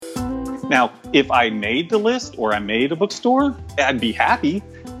Now, if I made the list or I made a bookstore, I'd be happy,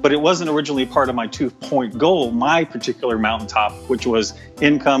 but it wasn't originally part of my 2-point goal, my particular mountaintop, which was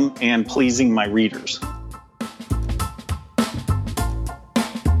income and pleasing my readers.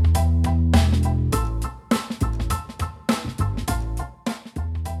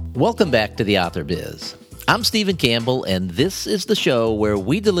 Welcome back to the Author Biz. I'm Stephen Campbell, and this is the show where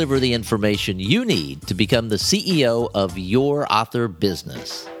we deliver the information you need to become the CEO of your author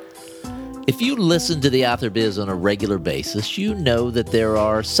business. If you listen to the Author Biz on a regular basis, you know that there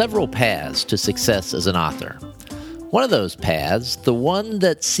are several paths to success as an author. One of those paths, the one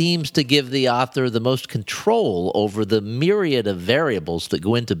that seems to give the author the most control over the myriad of variables that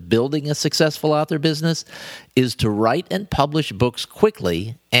go into building a successful author business, is to write and publish books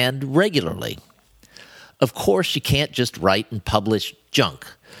quickly and regularly. Of course, you can't just write and publish junk.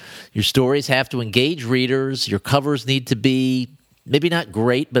 Your stories have to engage readers, your covers need to be maybe not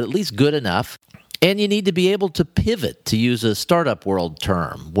great, but at least good enough. And you need to be able to pivot, to use a startup world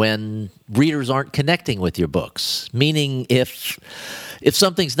term, when readers aren't connecting with your books. Meaning if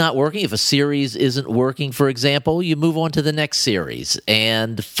something's not working, if a series isn't working, for example, you move on to the next series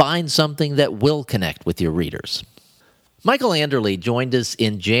and find something that will connect with your readers. Michael Anderle joined us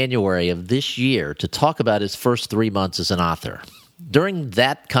in January of this year to talk about his first 3 months as an author. During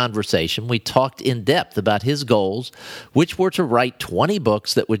that conversation, we talked in depth about his goals, which were to write 20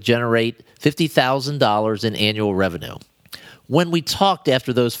 books that would generate $50,000 in annual revenue. When we talked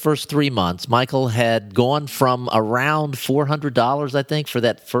after those first 3 months, Michael had gone from around $400, I think, for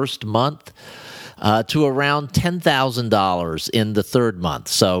that first month, to around $10,000 in the third month.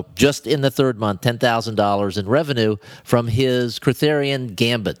 So just in the third month, $10,000 in revenue from his Crotherian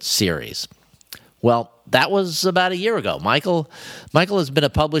Gambit series. Well, that was about a year ago. Michael has been a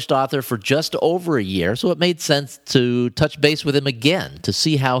published author for just over a year, so it made sense to touch base with him again to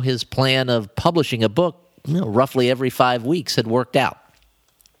see how his plan of publishing a book, roughly every 5 weeks, had worked out.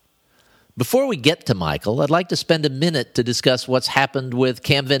 Before we get to Michael, I'd like to spend a minute to discuss what's happened with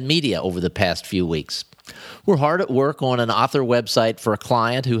Camven Media over the past few weeks. We're hard at work on an author website for a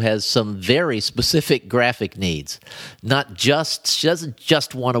client who has some very specific graphic needs. She doesn't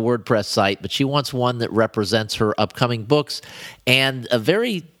just want a WordPress site, but she wants one that represents her upcoming books and a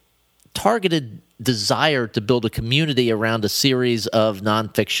very targeted desire to build a community around a series of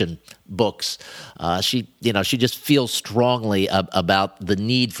nonfiction books. She just feels strongly about the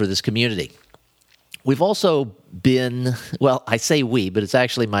need for this community. We've also been, well, I say we, but it's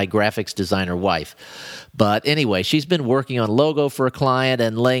actually my graphics designer wife. But anyway, she's been working on logo for a client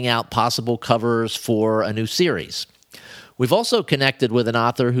and laying out possible covers for a new series. We've also connected with an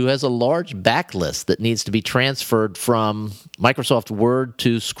author who has a large backlist that needs to be transferred from Microsoft Word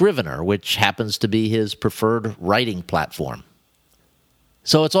to Scrivener, which happens to be his preferred writing platform.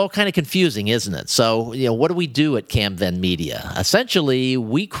 So it's all kind of confusing, isn't it? So, what do we do at Camven Media? Essentially,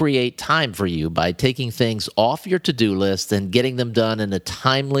 we create time for you by taking things off your to-do list and getting them done in a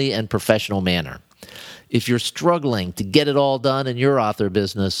timely and professional manner. If you're struggling to get it all done in your author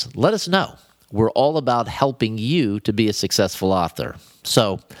business, let us know. We're all about helping you to be a successful author.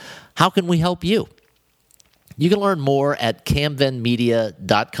 So, how can we help you? You can learn more at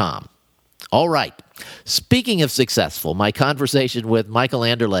camvenmedia.com. All right. Speaking of successful, my conversation with Michael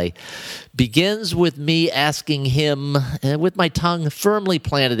Anderle begins with me asking him, with my tongue firmly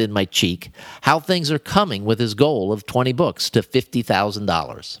planted in my cheek, how things are coming with his goal of 20 books to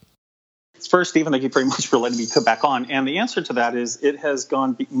 $50,000. First, Stephen, thank you very much for letting me come back on. And the answer to that is it has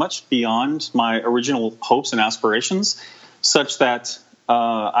gone much beyond my original hopes and aspirations, such that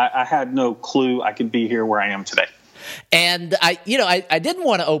I had no clue I could be here where I am today. And I didn't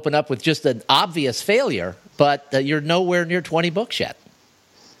want to open up with just an obvious failure, but you're nowhere near 20 books yet.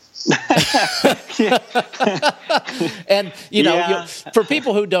 And for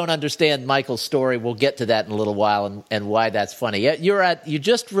people who don't understand Michael's story, we'll get to that in a little while and why that's funny. You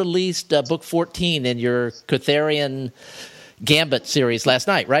just released book 14 in your Crotherian Gambit series last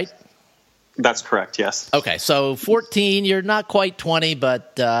night, right? That's correct. Yes. Okay, so 14, you're not quite 20,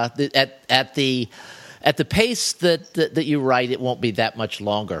 but at the pace that you write, it won't be that much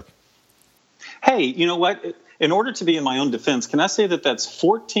longer. Hey, you know what? In order to be in my own defense, can I say that that's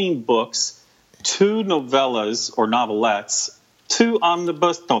 14 books, 2 novellas or novelettes, 3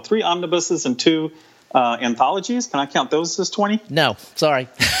 omnibuses, and 2 anthologies? Can I count those as 20? No, sorry.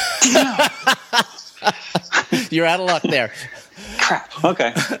 You're out of luck there. Crap.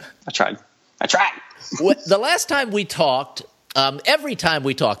 Okay. I tried. The last time we talked, every time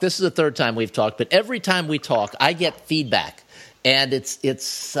we talk, this is the third time we've talked, but every time we talk, I get feedback. And it's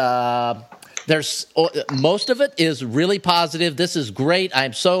There's most of it is really positive. This is great.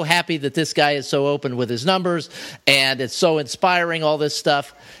 I'm so happy that this guy is so open with his numbers, and it's so inspiring, all this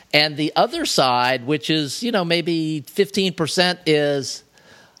stuff. And the other side, which is, maybe 15%, is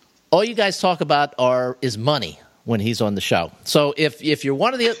all you guys talk about is money when he's on the show. So if you're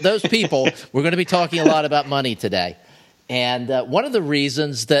one of those people, we're going to be talking a lot about money today. And one of the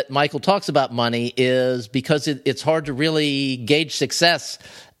reasons that Michael talks about money is because it's hard to really gauge success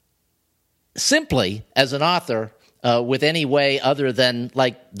simply as an author with any way other than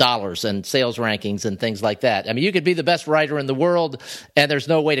like dollars and sales rankings and things like that. I mean, you could be the best writer in the world, and there's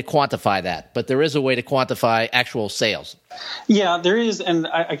no way to quantify that, but there is a way to quantify actual sales. Yeah, there is, and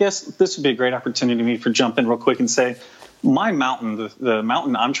I guess this would be a great opportunity to me for jump in real quick and say, my mountain, the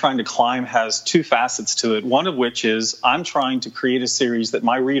mountain I'm trying to climb, has two facets to it, one of which is I'm trying to create a series that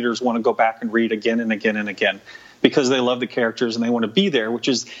my readers want to go back and read again and again and again because they love the characters and they want to be there, which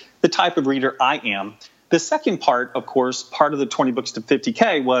is the type of reader I am. The second part, of course, part of the 20 books to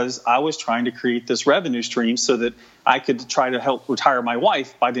 50K was I was trying to create this revenue stream so that I could try to help retire my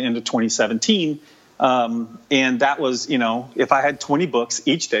wife by the end of 2017. And that was, if I had 20 books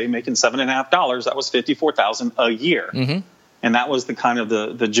each day making $7.50, that was $54,000 a year. Mm-hmm. And that was the kind of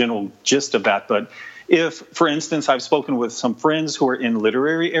the general gist of that. But if, for instance, I've spoken with some friends who are in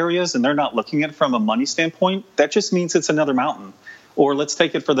literary areas and they're not looking at it from a money standpoint, that just means it's another mountain. Or let's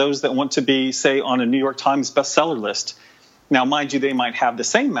take it for those that want to be, say, on a New York Times bestseller list. Now, mind you, they might have the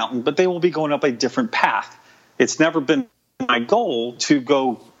same mountain, but they will be going up a different path. It's never been my goal to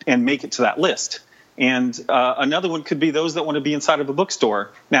go and make it to that list. And another one could be those that want to be inside of a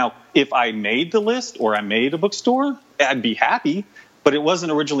bookstore. Now, if I made the list or I made a bookstore, I'd be happy. But it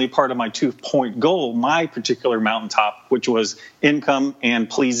wasn't originally part of my 2-point goal, my particular mountaintop, which was income and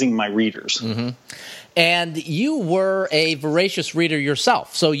pleasing my readers. Mm-hmm. And you were a voracious reader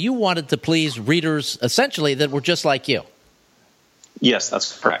yourself. So you wanted to please readers, essentially, that were just like you. Yes,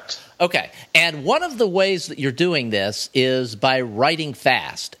 that's correct. Okay. And one of the ways that you're doing this is by writing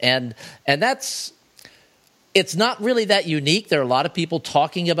fast. And that's... It's not really that unique. There are a lot of people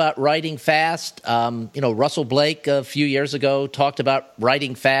talking about writing fast. Russell Blake a few years ago talked about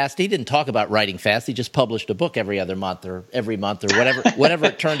writing fast. He didn't talk about writing fast. He just published a book every other month or every month or whatever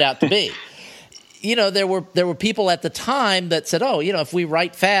it turned out to be. There were people at the time that said, if we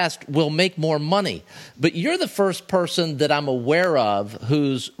write fast, we'll make more money. But you're the first person that I'm aware of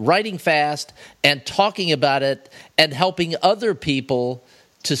who's writing fast and talking about it and helping other people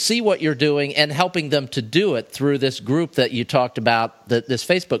to see what you're doing and helping them to do it through this group that you talked about, this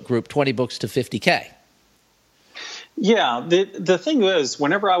Facebook group, 20 Books to 50K. Yeah, the thing is,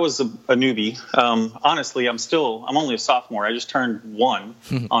 whenever I was a newbie, honestly, I'm only a sophomore. I just turned one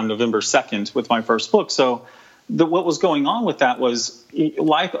on November 2nd with my first book. So what was going on with that was,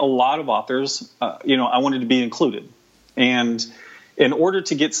 like a lot of authors, I wanted to be included. And in order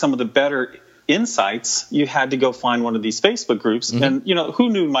to get some of the better insights, you had to go find one of these Facebook groups. Mm-hmm. And, who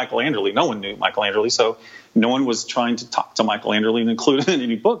knew Michael Anderle? No one knew Michael Anderle. So no one was trying to talk to Michael Anderle and include him in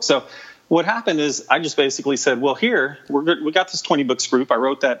any book. So what happened is I just basically said, well, here, we got this 20 books group. I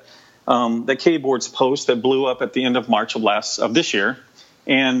wrote that K-Boards post that blew up at the end of March of this year.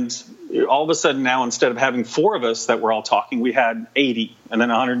 And all of a sudden now, instead of having 4 of us that were all talking, we had 80 and then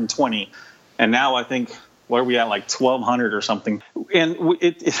 120. And now I think, where are we at, like 1,200 or something? And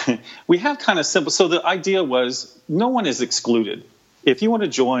we have kind of simple. So the idea was no one is excluded. If you want to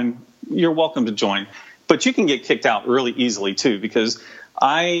join, you're welcome to join. But you can get kicked out really easily, too, because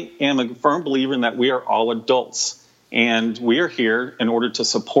I am a firm believer in that we are all adults. And we are here in order to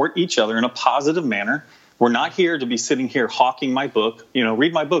support each other in a positive manner. We're not here to be sitting here hawking my book.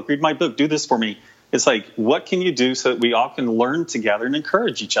 Read my book, do this for me. It's like, what can you do so that we all can learn together and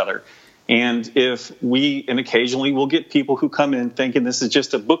encourage each other? And occasionally we'll get people who come in thinking this is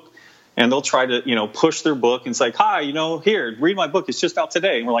just a book, and they'll try to, push their book and it's like, hi, here, read my book. It's just out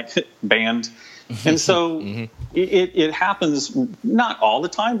today. And we're like, banned. And so mm-hmm. it happens, not all the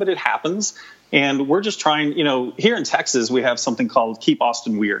time, but it happens. And we're just trying, here in Texas, we have something called Keep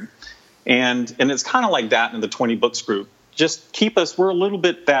Austin Weird. And it's kind of like that in the 20 books group. Just we're a little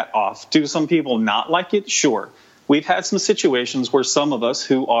bit that off. Do some people not like it? Sure. We've had some situations where some of us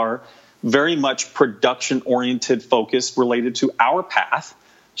who are very much production-oriented, focused, related to our path,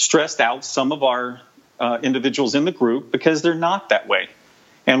 stressed out some of our individuals in the group because they're not that way.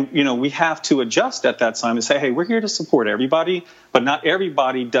 And, we have to adjust at that time and say, hey, we're here to support everybody, but not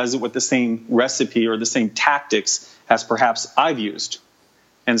everybody does it with the same recipe or the same tactics as perhaps I've used.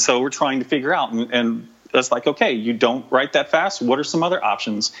 And so we're trying to figure out, and it's like, okay, you don't write that fast. What are some other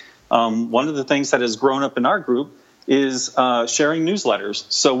options? One of the things that has grown up in our group is sharing newsletters.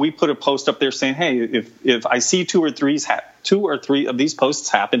 So we put a post up there saying, hey, if I see two or three of these posts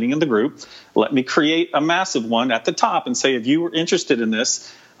happening in the group, let me create a massive one at the top and say, if you were interested in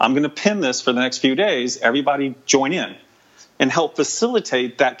this, I'm going to pin this for the next few days. Everybody join in and help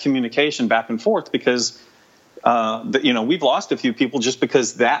facilitate that communication back and forth, because we've lost a few people just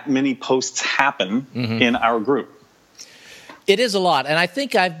because that many posts happen in our group. It is a lot, and I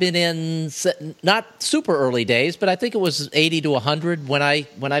think I've been in not super early days, but I think it was 80 to 100 when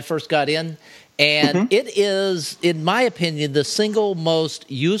I first got in, and it is, in my opinion, the single most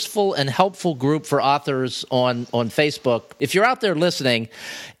useful and helpful group for authors on Facebook. If you're out there listening,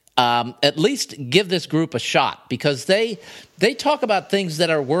 at least give this group a shot, because they talk about things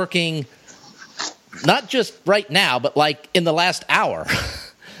that are working not just right now, but like in the last hour.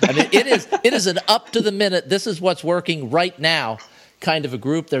 I mean, it is an up to the minute, this is what's working right now kind of a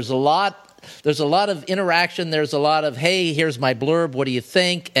group. There's a lot of interaction. There's a lot of, hey, here's my blurb, what do you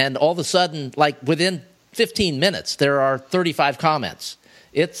think? And all of a sudden, like within 15 minutes, there are 35 comments.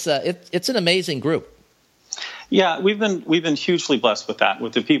 It's an amazing group. Yeah, we've been hugely blessed with that,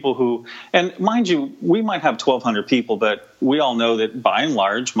 with the people who, and mind you, we might have 1,200 people, but we all know that by and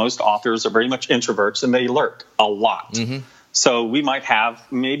large, most authors are very much introverts and they lurk a lot. So we might have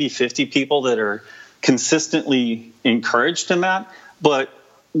maybe 50 people that are consistently encouraged in that, but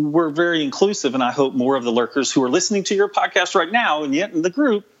we're very inclusive, and I hope more of the lurkers who are listening to your podcast right now and yet in the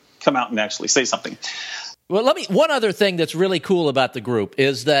group come out and actually say something. Well, one other thing that's really cool about the group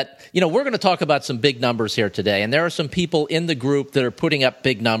is that, we're going to talk about some big numbers here today, and there are some people in the group that are putting up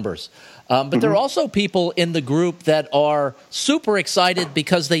big numbers. But there are also people in the group that are super excited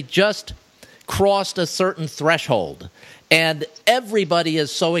because they just crossed a certain threshold. And everybody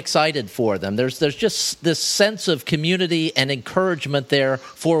is so excited for them. There's just this sense of community and encouragement there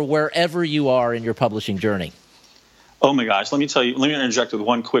for wherever you are in your publishing journey. Oh my gosh, let me interject with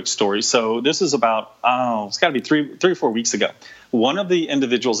one quick story. So this is about, it's got to be three or 4 weeks ago. One of the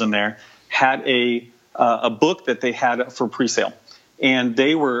individuals in there had a book that they had for pre-sale. And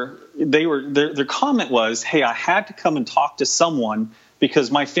their comment was, hey, I had to come and talk to someone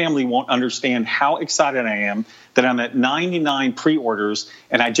because my family won't understand how excited I am that I'm at 99 pre-orders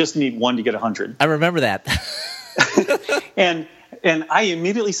and I just need one to get 100. I remember that. And I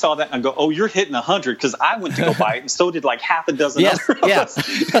immediately saw that and go, oh, you're hitting 100, because I went to go buy it, and so did like half a dozen other of us.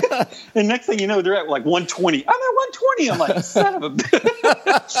 And next thing you know, they're at like 120. I'm at 120. I'm like, son of a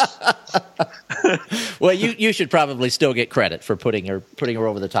bitch. Well, you should probably still get credit for putting her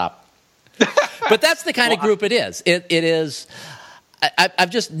over the top. But that's the kind of group it is. It is.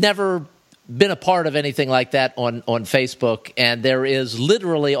 I've just never been a part of anything like that on Facebook, and there is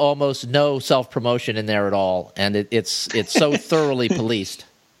literally almost no self-promotion in there at all, and it's so thoroughly policed.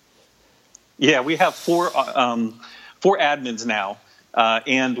 Yeah, we have four admins now,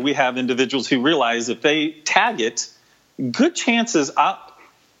 and we have individuals who realize if they tag it, good chances,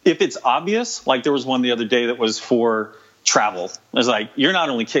 if it's obvious, like there was one the other day that was for travel. It was like, you're not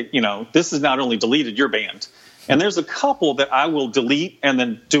only this is not only deleted, you're banned. And there's a couple that I will delete and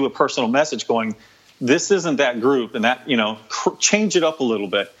then do a personal message going, this isn't that group, and that, change it up a little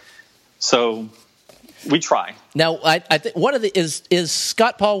bit. So we try. Now, I think one of the is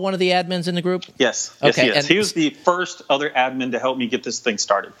Scott Paul one of the admins in the group? Yes. Okay. Yes, he is. He was the first other admin to help me get this thing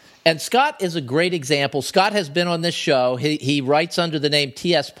started. And Scott is a great example. Scott has been on this show. He writes under the name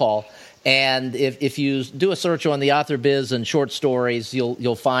T.S. Paul. And if you do a search on the author biz and short stories,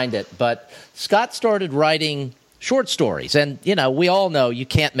 you'll find it. But Scott started writing short stories, and we all know you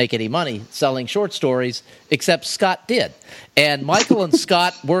can't make any money selling short stories, except Scott did. And Michael and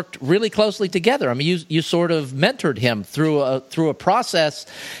Scott worked really closely together. I mean, you sort of mentored him through a process.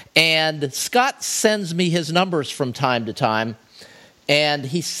 And Scott sends me his numbers from time to time, and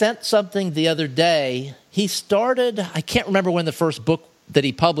he sent something the other day. He started, I can't remember when the first book that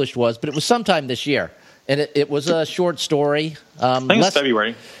he published was, but it was sometime this year. And it was a short story. I think it was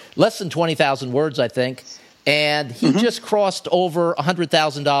February. Less than 20,000 words, I think. And he just crossed over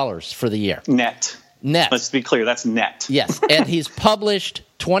 $100,000 for the year. Net. Let's be clear, that's net. Yes. And he's published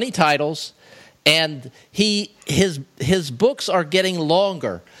 20 titles, and his books are getting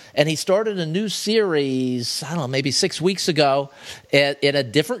longer. And he started a new series, I don't know, maybe 6 weeks ago, in a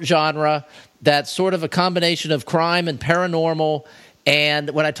different genre that's sort of a combination of crime and paranormal. And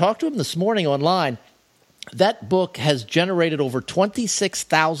when I talked to him this morning online, that book has generated over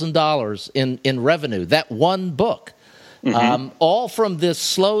 $26,000 in revenue, that one book, all from this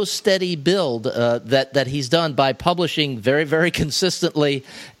slow, steady build that he's done by publishing very, very consistently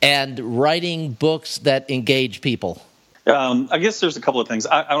and writing books that engage people. I guess there's a couple of things.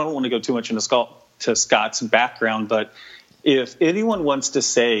 I don't want to go too much into to Scott's background, but if anyone wants to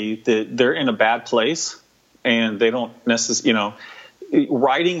say that they're in a bad place and they don't necessarily,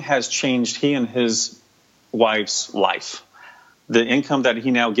 writing has changed he and his wife's life. The income that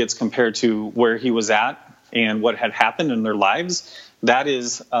he now gets compared to where he was at and what had happened in their lives, that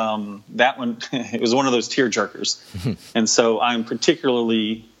is that one. It was one of those tear jerkers, and so I'm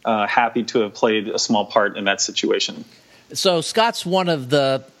particularly happy to have played a small part in that situation. So Scott's one of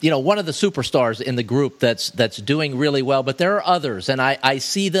the superstars in the group that's doing really well, but there are others, and I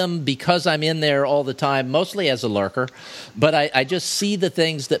see them because I'm in there all the time, mostly as a lurker, but I just see the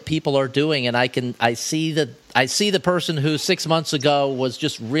things that people are doing, and I see the person who 6 months ago was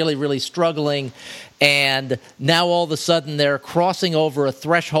just really, really struggling, and now all of a sudden they're crossing over a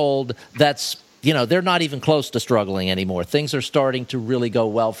threshold that's, they're not even close to struggling anymore. Things are starting to really go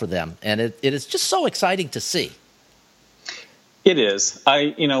well for them, and it is just so exciting to see. It is.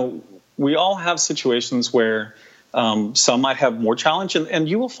 We all have situations where some might have more challenge, and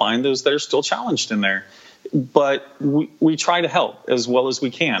you will find those that are still challenged in there. But we try to help as well as we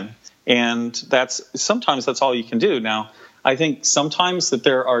can, and sometimes that's all you can do. Now, I think sometimes that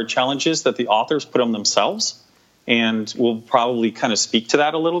there are challenges that the authors put on themselves, and we'll probably kind of speak to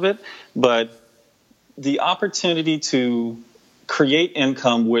that a little bit. But the opportunity to create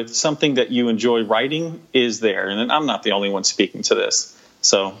income with something that you enjoy writing is there. And I'm not the only one speaking to this.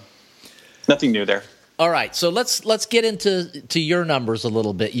 So nothing new there. All right. So let's get into your numbers a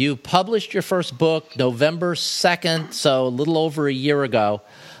little bit. You published your first book November 2nd, so a little over a year ago.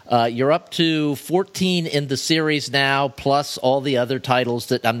 You're up to 14 in the series now, plus all the other titles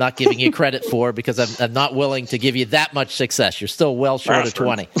that I'm not giving you credit for because I'm not willing to give you that much success. You're still well short of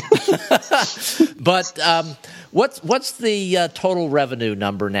 20. But what's the total revenue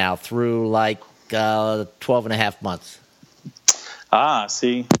number now through 12 and a half months?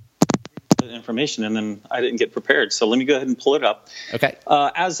 See, information, and then I didn't get prepared. So let me go ahead and pull it up. Okay.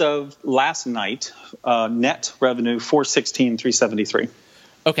 As of last night, net revenue $416,373.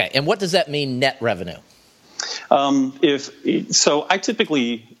 Okay, and what does that mean, net revenue? I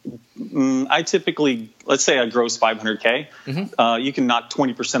typically, let's say I gross $500K. Mm-hmm. You can knock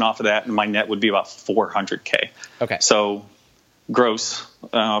 20% off of that, and my net would be about $400K. Okay. So gross,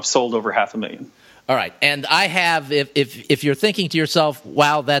 I've sold over $500,000. All right, and I have, if you're thinking to yourself,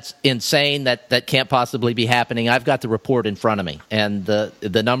 wow, that's insane, that can't possibly be happening, I've got the report in front of me, and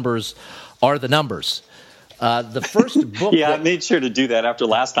the numbers are the numbers. The first book... I made sure to do that after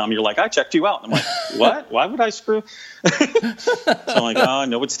last time. You're like, I checked you out. I'm like, what? Why would I screw? So I'm like, I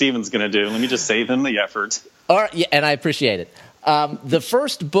know what Steven's going to do. Let me just save him the effort. All right, yeah, and I appreciate it. The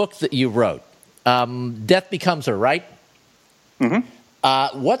first book that you wrote, Death Becomes Her, right?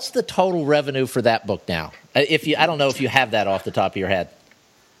 Mm-hmm. What's the total revenue for that book now? I don't know if you have that off the top of your head.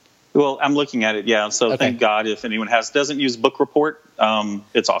 Well, I'm looking at it, yeah. So okay. Thank God if anyone doesn't use Book Report,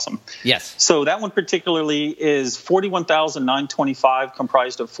 it's awesome. Yes. So that one particularly is $41,925,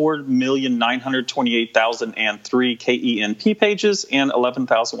 comprised of 4,928,003 KENP pages and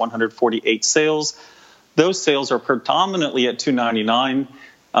 11,148 sales. Those sales are predominantly at $2.99.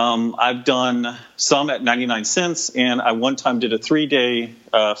 I've done some at 99 cents, and I one time did a 3-day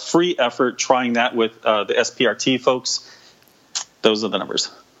free effort trying that with the SPRT folks. Those are the numbers.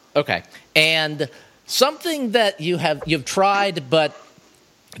 Okay, and something that you've tried but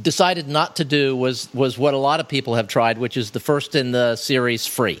decided not to do was what a lot of people have tried, which is the first in the series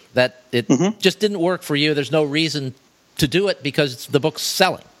free. That it just didn't work for you. There's no reason to do it because the book's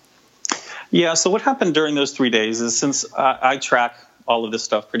selling. Yeah, so what happened during those 3 days is since I track all of this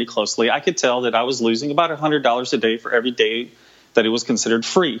stuff pretty closely, I could tell that I was losing about $100 a day for every day that it was considered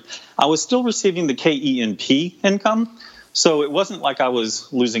free. I was still receiving the KENP income, so it wasn't like I was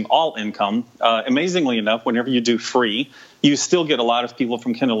losing all income. Amazingly enough, whenever you do free, you still get a lot of people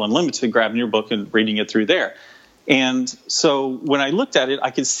from Kindle Unlimited grabbing your book and reading it through there. And so when I looked at it,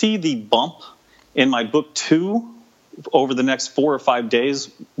 I could see the bump in my book 2 over the next 4 or 5 days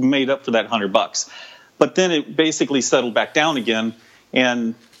made up for that $100. But then it basically settled back down again.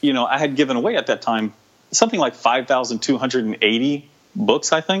 And, I had given away at that time something like 5,280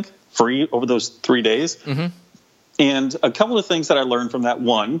 books, I think, free over those 3 days. Mm-hmm. And a couple of things that I learned from that.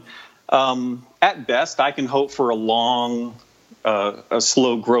 One, at best, I can hope for a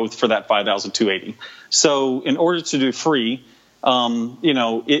slow growth for that 5,280. So in order to do free,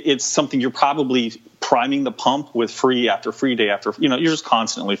 it's something you're probably priming the pump with free after free day after, you're just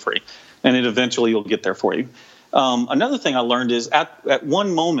constantly free. And it eventually will get there for you. Another thing I learned is at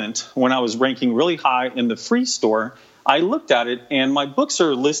one moment when I was ranking really high in the free store, I looked at it, and my books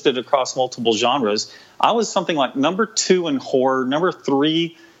are listed across multiple genres. I was something like number 2 in horror, number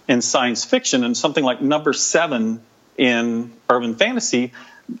 3 in science fiction and something like number 7 in urban fantasy,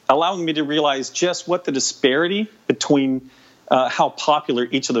 allowing me to realize just what the disparity between how popular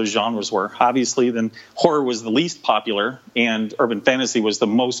each of those genres were. Obviously, then horror was the least popular and urban fantasy was the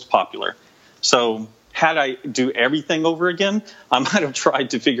most popular. So had I do everything over again, I might have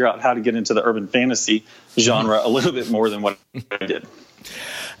tried to figure out how to get into the urban fantasy genre a little bit more than what I did.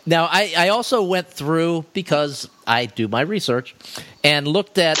 Now, I also went through, because I do my research, and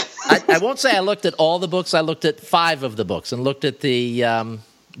looked at, I won't say I looked at all the books, I looked at 5 of the books, and looked at the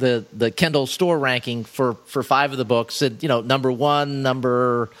Kindle store ranking for 5 of the books, and, number 1,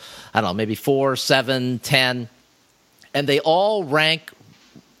 number, I don't know, maybe 4, 7, 10, and they all rank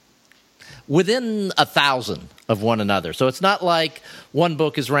within 1,000 of one another. So it's not like one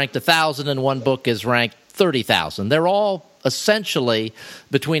book is ranked 1,000 and one book is ranked 30,000. They're all essentially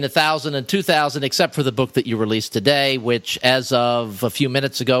between 1,000 and 2,000, except for the book that you released today, which as of a few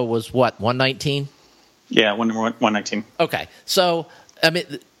minutes ago was what, 119? Yeah, 119. Okay. So, I mean,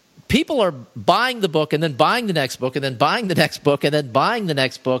 people are buying the book and then buying the next book and then buying the next book and then buying the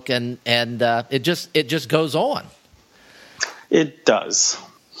next book, and it just goes on. It does.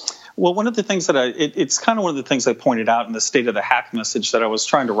 Well, one of the things that it's kind of one of the things I pointed out in the State of the Hack message that I was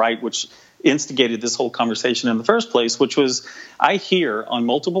trying to write, which instigated this whole conversation in the first place, which was I hear on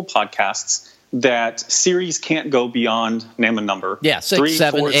multiple podcasts that series can't go beyond, name a number. Yeah, 6, 3,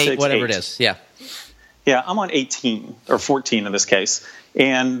 7, 4, 8, 6, whatever 8. it is. Yeah. Yeah, I'm on 18 or 14 in this case,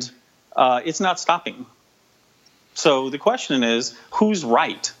 and it's not stopping. So the question is, who's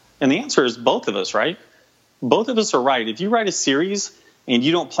right? And the answer is both of us, right? Both of us are right. If you write a series and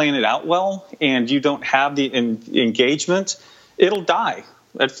you don't plan it out well and you don't have the engagement, it'll die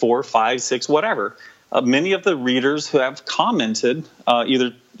at 4, 5, 6, whatever. Many of the readers who have commented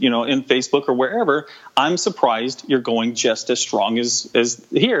either in Facebook or wherever, I'm surprised you're going just as strong as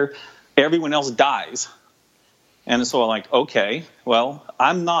here. Everyone else dies. And so I'm like, okay, well,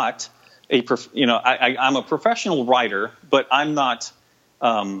 I'm not I'm a professional writer, but I'm not,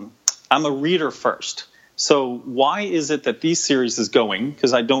 I'm a reader first. So why is it that these series is going?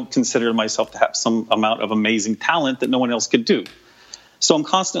 Because I don't consider myself to have some amount of amazing talent that no one else could do. So I'm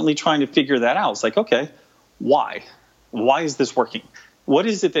constantly trying to figure that out. It's like, okay, why? Why is this working? What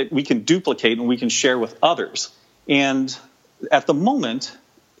is it that we can duplicate and we can share with others? And at the moment,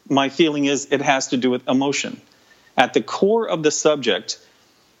 my feeling is it has to do with emotion. At the core of the subject,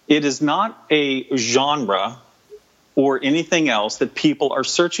 it is not a genre or anything else that people are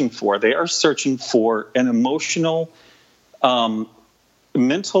searching for. They are searching for an emotional,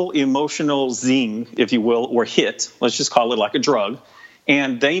 mental, emotional zing, if you will, or hit. Let's just call it like a drug.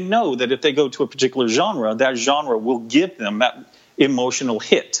 And they know that if they go to a particular genre, that genre will give them that emotional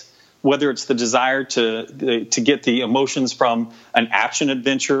hit, whether it's the desire to get the emotions from an action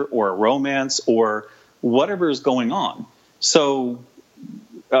adventure or a romance or whatever is going on. So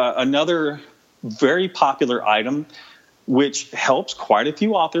another very popular item, which helps quite a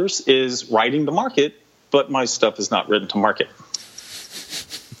few authors, is writing to market, but my stuff is not written to market.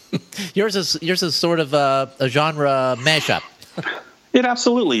 Yours is sort of a genre mashup. It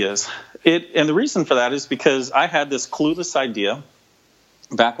absolutely is. And the reason for that is because I had this clueless idea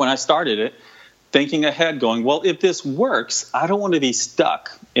back when I started it, thinking ahead, going, well, if this works, I don't want to be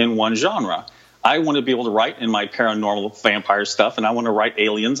stuck in one genre. I want to be able to write in my paranormal vampire stuff, and I want to write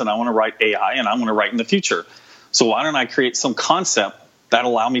aliens, and I want to write AI, and I want to write in the future. So why don't I create some concept that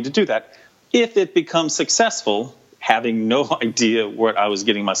allow me to do that? If it becomes successful, having no idea what I was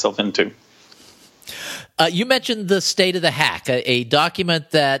getting myself into. You mentioned the State of the Hack, a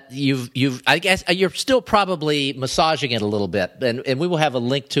document that you've. I guess you're still probably massaging it a little bit, and we will have a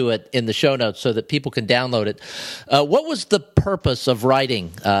link to it in the show notes so that people can download it. What was the purpose of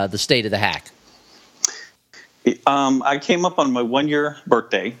writing the State of the Hack? I came up on my 1-year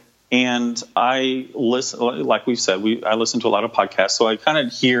birthday, and I listen. Like we've said, I listen to a lot of podcasts, so I kind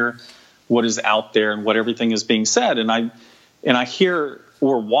of hear what is out there and what everything is being said, and I hear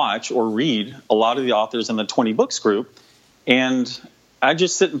or watch or read a lot of the authors in the 20 books group, and I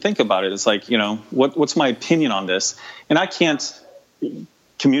just sit and think about it. It's like, what's my opinion on this? And I can't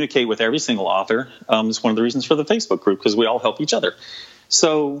communicate with every single author. It's one of the reasons for the Facebook group, because we all help each other.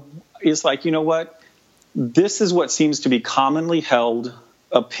 So it's like, you know what? This is what seems to be commonly held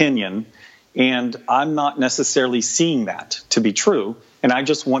opinion, and I'm not necessarily seeing that to be true. And I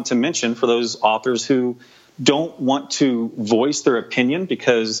just want to mention for those authors who don't want to voice their opinion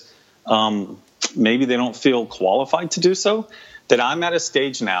because maybe they don't feel qualified to do so, that I'm at a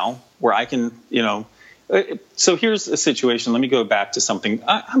stage now where I can, So here's a situation. Let me go back to something.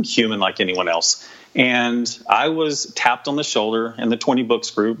 I'm human like anyone else. And I was tapped on the shoulder in the 20 books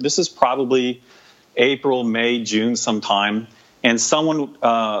group. This is probably April, May, June sometime. And someone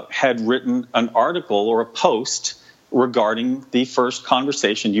had written an article or a post regarding the first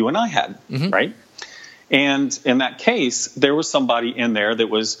conversation you and I had, right? And in that case, there was somebody in there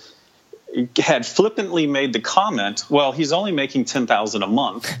that had flippantly made the comment, well, he's only making $10,000 a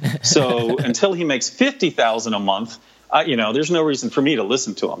month. So until he makes $50,000 a month, there's no reason for me to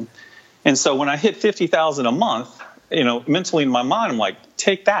listen to him. And so when I hit $50,000 a month, mentally in my mind, I'm like,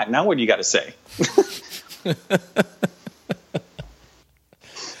 take that. Now what do you got to say?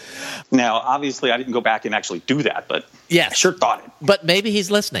 Now, obviously, I didn't go back and actually do that, but yes. I sure thought it. But maybe he's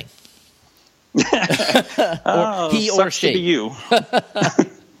listening. Or he or she. To be you.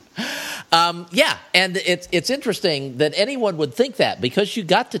 Yeah, and it's interesting that anyone would think that because you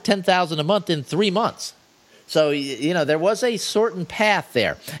got to $10,000 a month in 3 months. So there was a certain path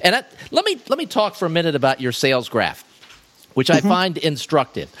there. And let me talk for a minute about your sales graph, which I find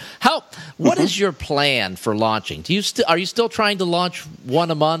instructive. What is your plan for launching? Are you still trying to launch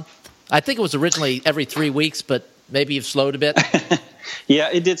one a month? I think it was originally every 3 weeks, but maybe you've slowed a bit. Yeah,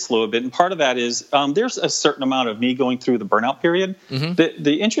 it did slow a bit. And part of that is there's a certain amount of me going through the burnout period.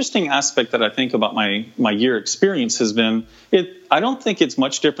 The interesting aspect that I think about my year experience has been, I don't think it's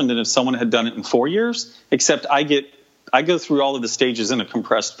much different than if someone had done it in 4 years, except I go through all of the stages in a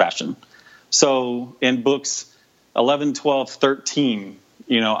compressed fashion. So in books 11, 12, 13,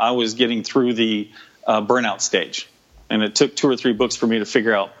 I was getting through the burnout stage. And it took 2 or 3 books for me to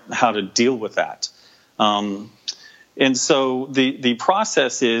figure out how to deal with that. And so the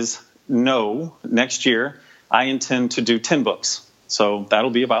process is, next year I intend to do 10 books. So that'll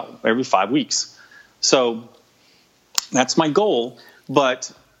be about every 5 weeks. So that's my goal.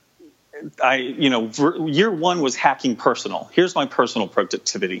 But year one was hacking personal. Here's my personal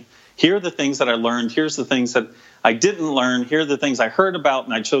productivity. Here are the things that I learned. Here's the things that I didn't learn. Here are the things I heard about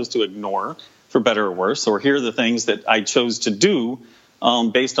and I chose to ignore, for better or worse. Or here are the things that I chose to do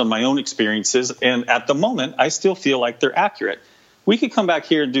based on my own experiences. And at the moment, I still feel like they're accurate. We could come back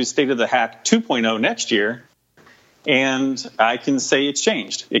here and do State of the Hack 2.0 next year, and I can say it's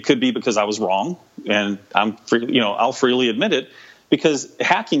changed. It could be because I was wrong, and I'll freely admit it, because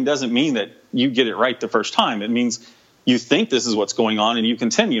hacking doesn't mean that you get it right the first time. It means you think this is what's going on, and you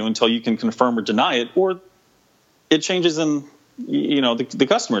continue until you can confirm or deny it, or it changes and the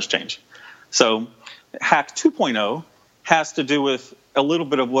customers change. So Hack 2.0 has to do with a little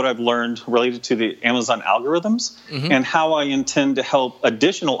bit of what I've learned related to the Amazon algorithms and how I intend to help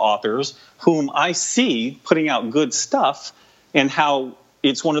additional authors whom I see putting out good stuff, and how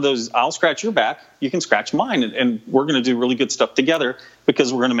it's one of those, I'll scratch your back, you can scratch mine, and we're going to do really good stuff together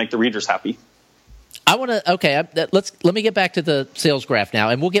because we're going to make the readers happy. Let me get back to the sales graph now,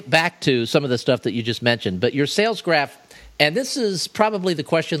 and we'll get back to some of the stuff that you just mentioned. But your sales graph, and this is probably the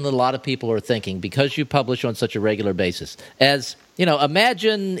question that a lot of people are thinking because you publish on such a regular basis. As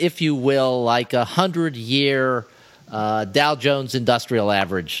imagine, if you will, like 100-year Dow Jones Industrial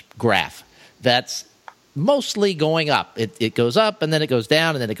Average graph that's mostly going up. It goes up, and then it goes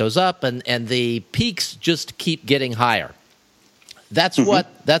down, and then it goes up, and the peaks just keep getting higher. That's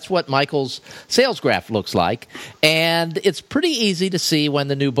what Michael's sales graph looks like, and it's pretty easy to see when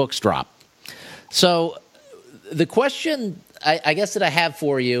the new books drop. So the question I guess that I have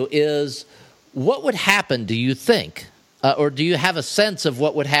for you is, what would happen, do you think, or do you have a sense of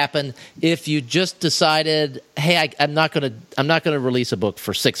what would happen if you just decided, hey, I'm not going to release a book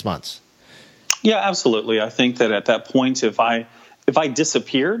for 6 months? Yeah, absolutely. I think that at that point, if I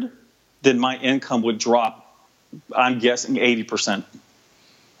disappeared, then my income would drop, I'm guessing 80%.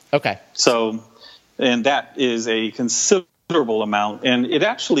 Okay. So, and that is a considerable amount. And it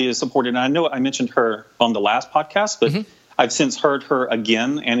actually is supported. And I know I mentioned her on the last podcast, but I've since heard her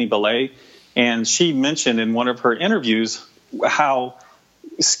again, Annie Belay, and she mentioned in one of her interviews how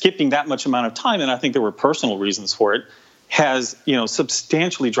skipping that much amount of time, and I think there were personal reasons for it, has,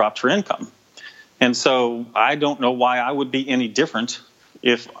 substantially dropped her income. And so I don't know why I would be any different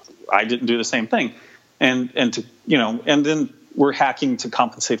if I didn't do the same thing. And then we're hacking to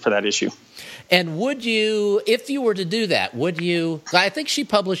compensate for that issue. And would you, if you were to do that, I think she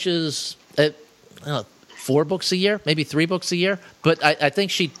publishes 4 books a year, maybe 3 books a year, but I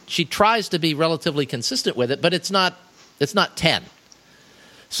think she tries to be relatively consistent with it, but it's not 10.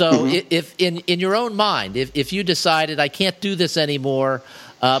 So if in your own mind, if you decided I can't do this anymore,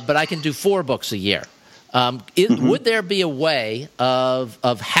 but I can do 4 books a year, would there be a way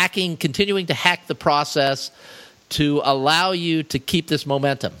of hacking, continuing to hack the process to allow you to keep this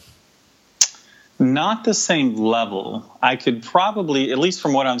momentum? Not the same level. I could probably, at least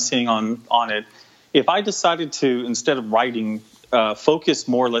from what I'm seeing on it, if I decided to, instead of writing, focus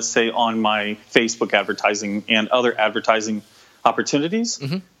more, let's say, on my Facebook advertising and other advertising opportunities,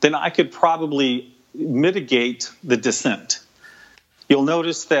 then I could probably mitigate the descent. You'll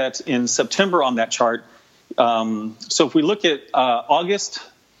notice that in September on that chart, so if we look at August,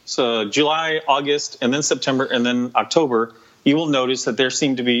 so July, August, and then September, and then October, you will notice that there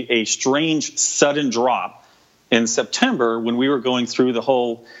seemed to be a strange sudden drop in September when we were going through the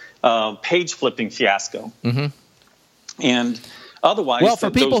whole page flipping fiasco. And otherwise... Well,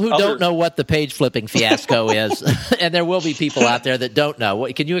 for people who don't know what the page flipping fiasco is, and there will be people out there that don't know,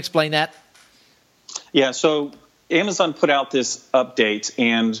 can you explain that? Yeah, so Amazon put out this update,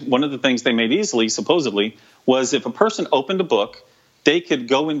 and one of the things they made easily, supposedly, was if a person opened a book, they could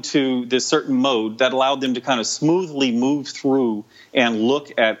go into this certain mode that allowed them to kind of smoothly move through and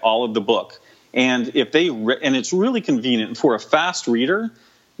look at all of the book. And if they and it's really convenient for a fast reader,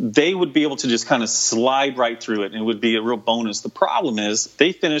 they would be able to just kind of slide right through it, and it would be a real bonus. The problem is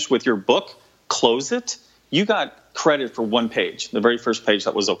they finish with your book, close it, you got credit for one page, the very first page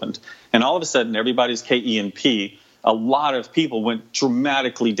that was opened. And all of a sudden, everybody's KENP, a lot of people went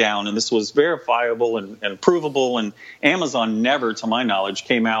dramatically down, and this was verifiable and provable, and Amazon never, to my knowledge,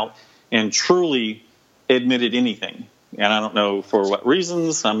 came out and truly admitted anything. And I don't know for what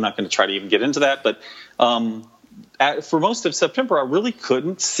reasons. I'm not going to try to even get into that. But for most of September, I really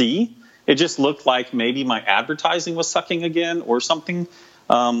couldn't see. It just looked like maybe my advertising was sucking again or something.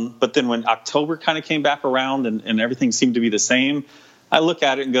 But then when October kind of came back around and everything seemed to be the same, I look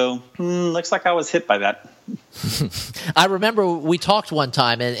at it and go, looks like I was hit by that. I remember we talked one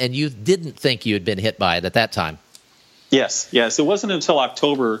time, and you didn't think you had been hit by it at that time. Yes. It wasn't until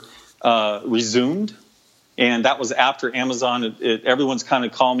October resumed, and that was after Amazon. Everyone's kind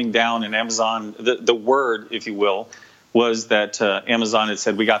of calming down, and Amazon, the word, if you will, was that Amazon had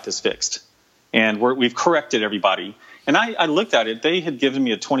said, we got this fixed, and we've corrected everybody. And I looked at it. They had given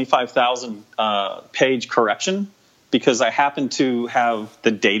me a 25,000 page correction because I happened to have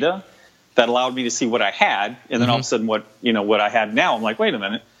the data that allowed me to see what I had, and then all of a sudden what I had now, I'm like, wait a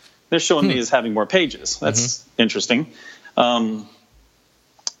minute, they're showing me as having more pages. That's interesting. So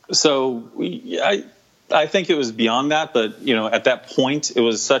I think it was beyond that, but at that point it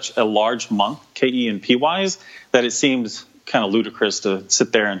was such a large month, KENP wise, that it seemed kind of ludicrous to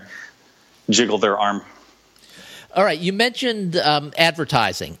sit there and jiggle their arm. All right, you mentioned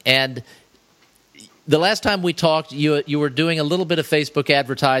advertising, and the last time we talked, you were doing a little bit of Facebook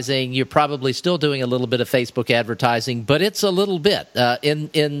advertising. You're probably still doing a little bit of Facebook advertising, but it's a little bit.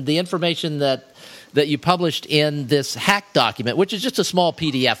 In the information that you published in this hack document, which is just a small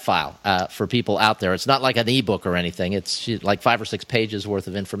PDF file for people out there. It's not like an ebook or anything. It's like 5 or 6 pages worth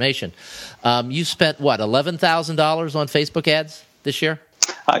of information. You spent, what, $11,000 on Facebook ads this year?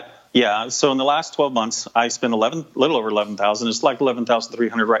 Yeah, so in the last 12 months, I spent little over 11,000. It's like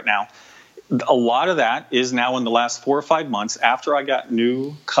 11,300 right now. A lot of that is now in the last 4 or 5 months after I got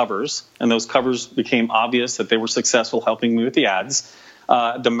new covers, and those covers became obvious that they were successful helping me with the ads.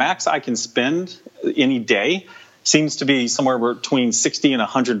 The max I can spend any day seems to be somewhere between $60 and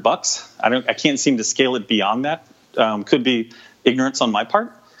 $100. I can't seem to scale it beyond that. Could be ignorance on my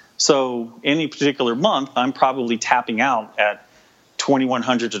part. So any particular month, I'm probably tapping out at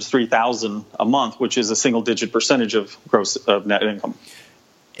 $2,100 to $3,000 a month, which is a single-digit percentage of net income.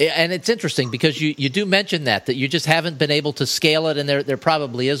 And it's interesting because you do mention that you just haven't been able to scale it, and there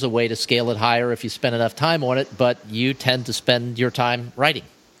probably is a way to scale it higher if you spend enough time on it, but you tend to spend your time writing.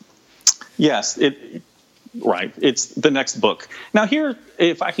 Yes, right. It's the next book. Now here,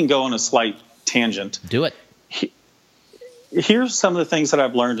 if I can go on a slight tangent. Do it. Here's some of the things that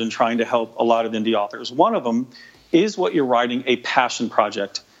I've learned in trying to help a lot of indie authors. One of them is what you're writing a passion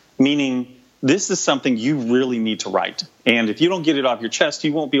project, meaning this is something you really need to write. And if you don't get it off your chest,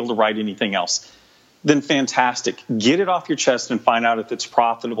 you won't be able to write anything else. Then fantastic. Get it off your chest and find out if it's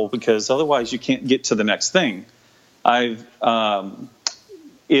profitable, because otherwise you can't get to the next thing. And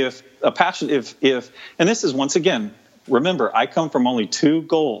this is, once again, remember, I come from only 2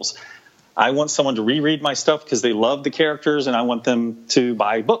 goals. I want someone to reread my stuff because they love the characters, and I want them to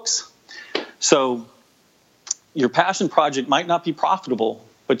buy books. So your passion project might not be profitable,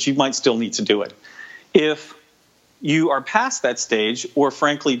 but you might still need to do it. If you are past that stage, or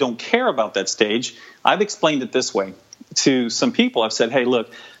frankly don't care about that stage, I've explained it this way to some people. I've said, hey, look,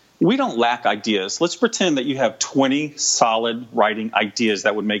 we don't lack ideas. Let's pretend that you have 20 solid writing ideas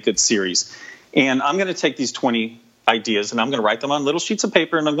that would make good series. And I'm going to take these 20 ideas and I'm going to write them on little sheets of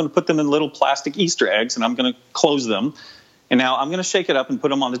paper, and I'm going to put them in little plastic Easter eggs, and I'm going to close them. And now I'm going to shake it up and put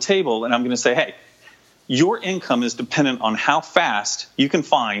them on the table, and I'm going to say, hey, your income is dependent on how fast you can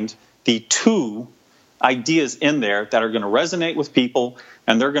find the 2 ideas in there that are going to resonate with people,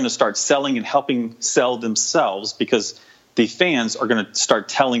 and they're going to start selling and helping sell themselves, because the fans are going to start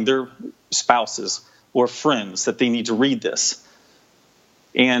telling their spouses or friends that they need to read this.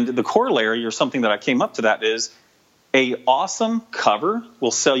 And the corollary, or something that I came up to that, is a awesome cover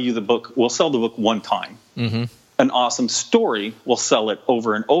will sell the book one time. Mm-hmm. An awesome story will sell it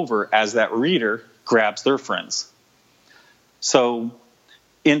over and over as that reader grabs their friends. So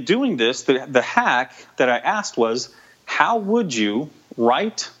in doing this, the hack that I asked was, how would you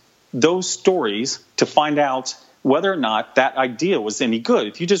write those stories to find out whether or not that idea was any good?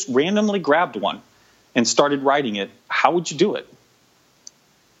 If you just randomly grabbed one and started writing it, how would you do it?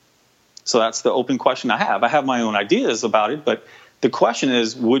 So that's the open question I have. I have my own ideas about it, but the question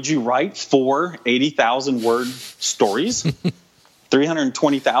is, would you write 4 80,000-word stories,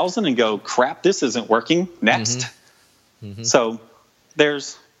 320,000, and go, crap, this isn't working, next? Mm-hmm. Mm-hmm. So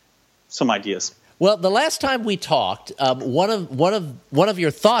there's some ideas. Well, the last time we talked, one of your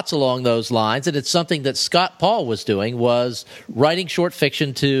thoughts along those lines, and it's something that Scott Paul was doing, was writing short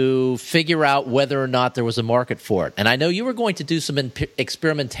fiction to figure out whether or not there was a market for it. And I know you were going to do some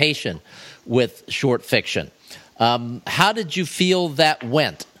experimentation with short fiction. How did you feel that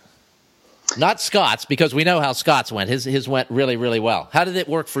went? Not Scott's, because we know how Scott's went. His went really, really well. How did it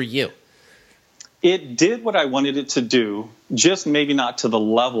work for you? It did what I wanted it to do, just maybe not to the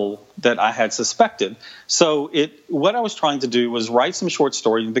level that I had suspected. So what I was trying to do was write some short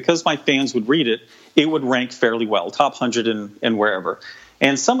stories, and because my fans would read it, it would rank fairly well, top 100 and wherever.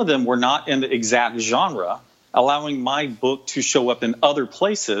 And some of them were not in the exact genre, allowing my book to show up in other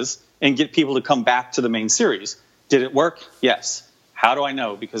places and get people to come back to the main series. Did it work? Yes. How do I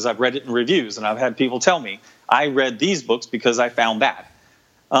know? Because I've read it in reviews, and I've had people tell me, I read these books because I found that.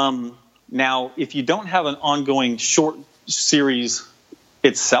 Now, if you don't have an ongoing short series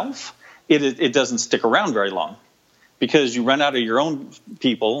itself, it doesn't stick around very long, because you run out of your own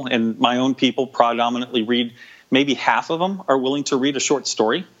people, and my own people predominantly read, maybe half of them are willing to read a short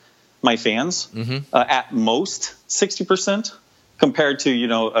story, my fans, at most 60%, compared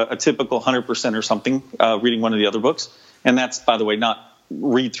to, a typical 100% or something reading one of the other books. And that's, by the way, not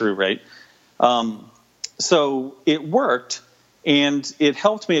read-through rate. So it worked. And it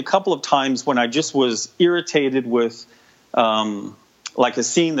helped me a couple of times when I just was irritated with like a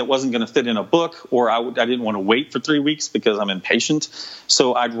scene that wasn't going to fit in a book, or I didn't want to wait for 3 weeks because I'm impatient.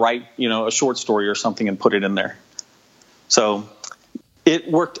 So I'd write, a short story or something and put it in there. So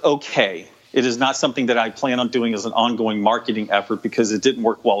it worked okay. It is not something that I plan on doing as an ongoing marketing effort, because it didn't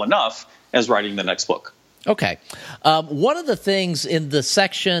work well enough as writing the next book. Okay. One of the things in the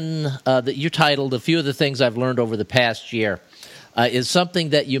section that you titled, A Few of the Things I've Learned Over the Past Year, is something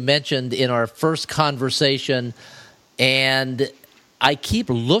that you mentioned in our first conversation, and I keep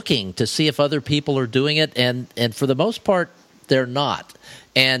looking to see if other people are doing it, and for the most part, they're not.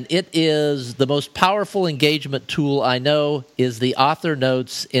 And it is the most powerful engagement tool I know is the author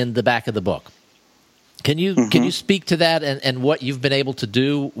notes in the back of the book. Can you speak to that and what you've been able to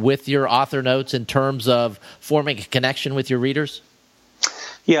do with your author notes in terms of forming a connection with your readers?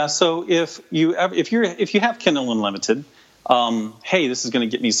 Yeah. So if you have Kindle Unlimited, hey, this is going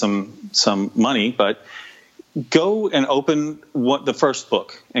to get me some money, but go and open the first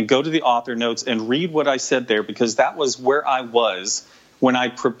book and go to the author notes and read what I said there, because that was where I was when I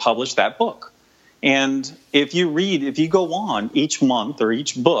published that book. And if you go on each month or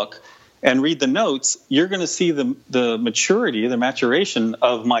each book and read the notes, you're going to see the maturity, the maturation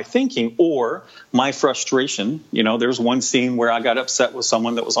of my thinking or my frustration. There's one scene where I got upset with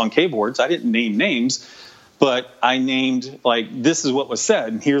someone that was on keyboards. I didn't name names, but I named, this is what was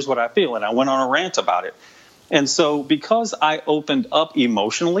said, and here's what I feel, and I went on a rant about it. And so because I opened up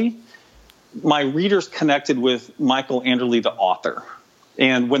emotionally, my readers connected with Michael Anderle, the author.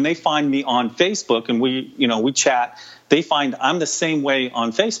 And when they find me on Facebook and we chat, they find I'm the same way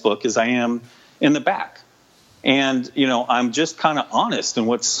on Facebook as I am in the back. And, I'm just kind of honest in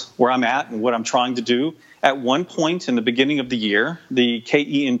where I'm at and what I'm trying to do. At one point in the beginning of the year, the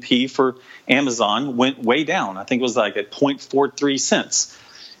KENP for Amazon went way down. I think it was at 0.43 cents.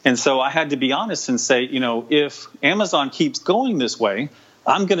 And so I had to be honest and say, if Amazon keeps going this way,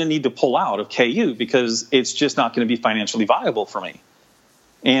 I'm going to need to pull out of KU, because it's just not going to be financially viable for me.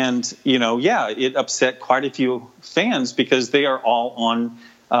 And, it upset quite a few fans, because they are all on,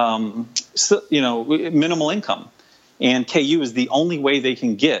 minimal income. And KU is the only way they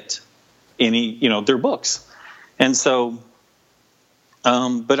can get any, their books. And so,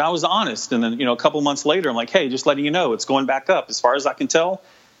 but I was honest. And then, a couple months later, I'm like, hey, just letting you know, it's going back up. As far as I can tell,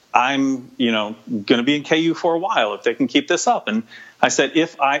 I'm, going to be in KU for a while if they can keep this up. And I said,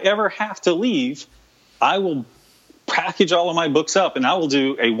 if I ever have to leave, I will package all of my books up and I will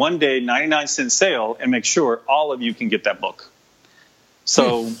do a 1-day 99-cent sale and make sure all of you can get that book.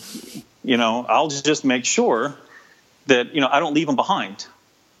 So, I'll just make sure that, I don't leave them behind.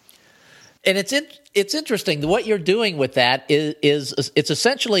 And it's interesting. What you're doing with that is it's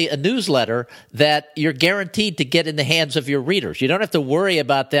essentially a newsletter that you're guaranteed to get in the hands of your readers. You don't have to worry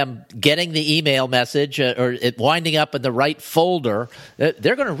about them getting the email message or it winding up in the right folder.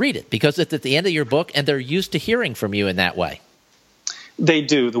 They're going to read it because it's at the end of your book, and they're used to hearing from you in that way. They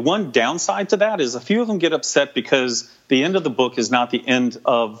do. The one downside to that is a few of them get upset because the end of the book is not the end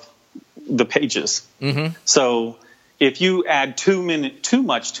of the pages. Mm-hmm. So if you add too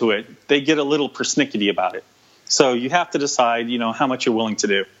much to it, they get a little persnickety about it. So you have to decide, how much you're willing to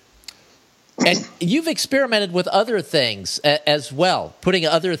do. And you've experimented with other things as well, putting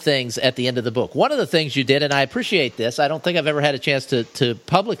other things at the end of the book. One of the things you did, and I appreciate this, I don't think I've ever had a chance to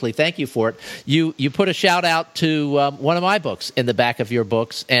publicly thank you for it. You put a shout out to one of my books in the back of your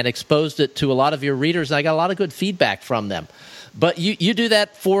books and exposed it to a lot of your readers, and I got a lot of good feedback from them. But you do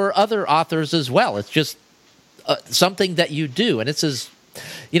that for other authors as well. It's just something that you do, and it's as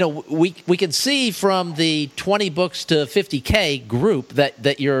we can see from the 20 books to 50K group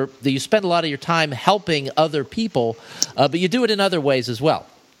that you spend a lot of your time helping other people, but you do it in other ways as well.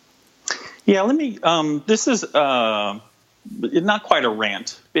 Yeah, let me. This is not quite a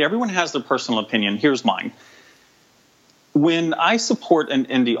rant. Everyone has their personal opinion. Here's mine. When I support an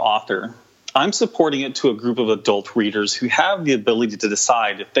indie author, I'm supporting it to a group of adult readers who have the ability to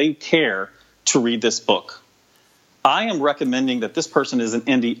decide if they care to read this book. I am recommending that this person is an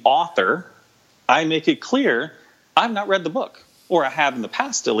indie author. I make it clear I've not read the book, or I have in the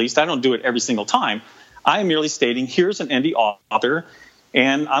past at least. I don't do it every single time. I am merely stating, here's an indie author,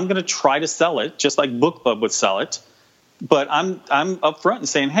 and I'm going to try to sell it, just like BookBub would sell it. But I'm upfront and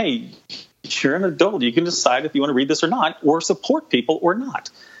saying, hey, you're an adult. You can decide if you want to read this or not, or support people or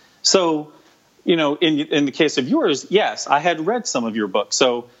not. So, in the case of yours, yes, I had read some of your books.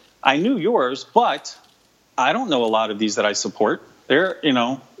 So I knew yours, but I don't know a lot of these that I support.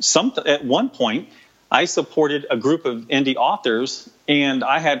 At one point, I supported a group of indie authors, and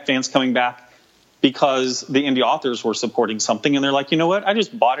I had fans coming back because the indie authors were supporting something, and they're like, you know what? I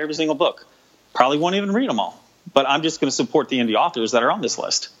just bought every single book. Probably won't even read them all, but I'm just going to support the indie authors that are on this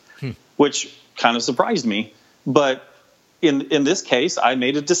list, which kind of surprised me. But in this case, I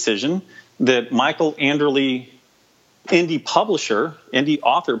made a decision that Michael Anderle, indie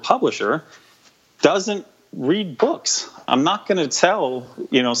author publisher, doesn't read books. I'm not going to tell,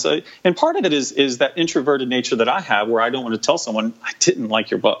 so, and part of it is that introverted nature that I have where I don't want to tell someone I didn't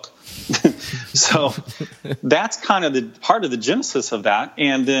like your book. So that's kind of the part of the genesis of that.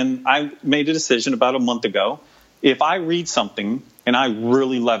 And then I made a decision about a month ago. If I read something and I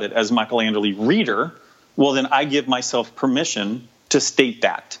really love it as Michael Anderle reader, well, then I give myself permission to state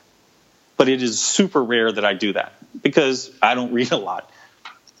that. But it is super rare that I do that because I don't read a lot.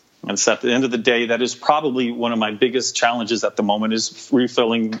 And so at the end of the day, that is probably one of my biggest challenges at the moment is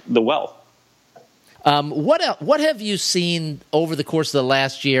refilling the well. What have you seen over the course of the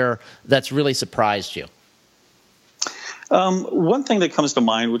last year that's really surprised you? One thing that comes to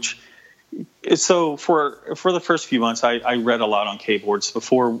mind, which is so for the first few months, I read a lot on K-boards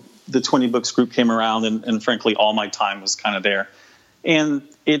before the 20 books group came around, and frankly, all my time was kind of there. And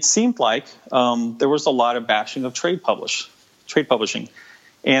it seemed like there was a lot of bashing of trade publishing.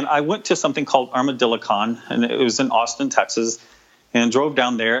 And I went to something called ArmadilloCon, and it was in Austin, Texas, and drove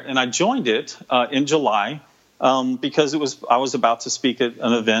down there. And I joined it in July because I was about to speak at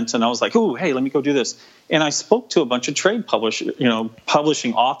an event, and I was like, "Oh, hey, let me go do this." And I spoke to a bunch of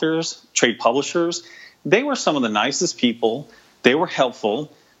publishing authors, trade publishers. They were some of the nicest people. They were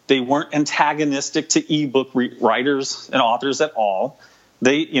helpful. They weren't antagonistic to ebook writers and authors at all.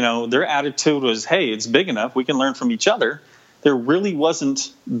 Their attitude was, "Hey, it's big enough. We can learn from each other." There really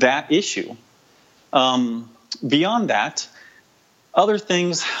wasn't that issue. Beyond that, other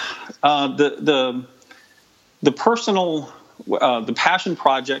things, the personal, the passion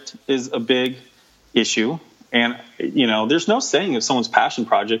project is a big issue. And, there's no saying if someone's passion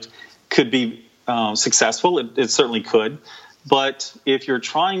project could be successful. It certainly could. But if you're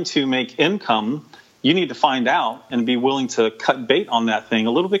trying to make income, you need to find out and be willing to cut bait on that thing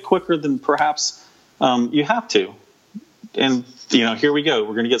a little bit quicker than perhaps you have to. And, here we go.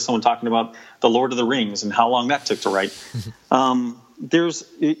 We're going to get someone talking about The Lord of the Rings and how long that took to write. There's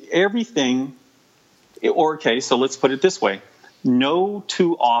everything. Okay, so let's put it this way. No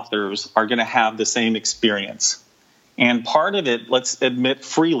two authors are going to have the same experience. And part of it, let's admit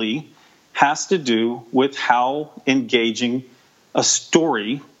freely, has to do with how engaging a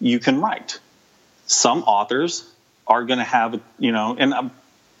story you can write. Some authors are going to have, and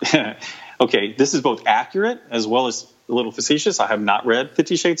okay, this is both accurate as well as a little facetious. I have not read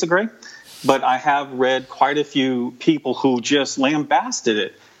 50 Shades of Grey, but I have read quite a few people who just lambasted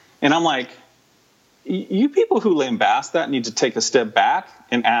it. And I'm like, you people who lambast that need to take a step back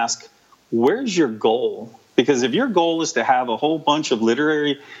and ask, where's your goal? Because if your goal is to have a whole bunch of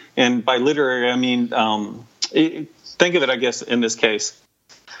literary, and by literary I mean, think of it, I guess, in this case,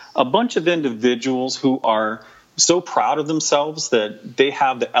 a bunch of individuals who are so proud of themselves that they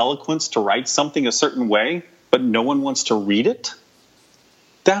have the eloquence to write something a certain way, but no one wants to read it.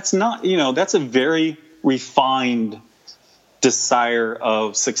 That's not, that's a very refined desire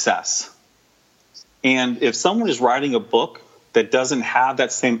of success. And if someone is writing a book that doesn't have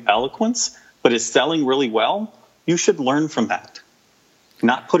that same eloquence, but is selling really well, you should learn from that,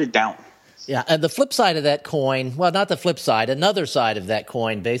 not put it down. Yeah, and the flip side of that coin, well, not the flip side, another side of that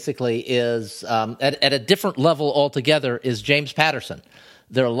coin basically is, at a different level altogether, is James Patterson.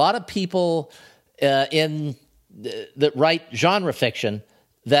 There are a lot of people that write genre fiction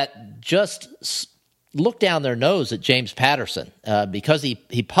that just look down their nose at James Patterson because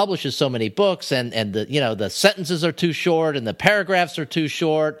he publishes so many books, and the sentences are too short and the paragraphs are too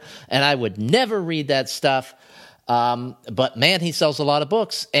short, and I would never read that stuff. But man, he sells a lot of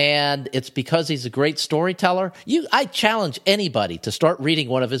books, and it's because he's a great storyteller. I challenge anybody to start reading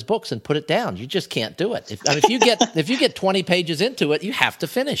one of his books and put it down. You just can't do it. If you get 20 pages into it, you have to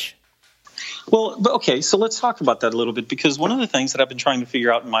finish. Well, okay, so let's talk about that a little bit, because one of the things that I've been trying to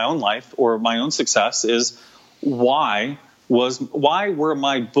figure out in my own life or my own success is why were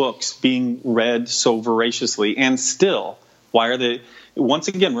my books being read so voraciously, and still, why are they? Once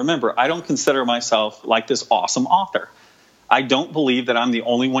again, remember, I don't consider myself like this awesome author. I don't believe that I'm the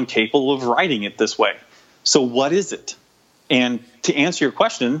only one capable of writing it this way. So what is it? And to answer your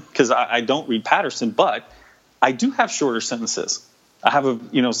question, because I don't read Patterson, but I do have shorter sentences. I have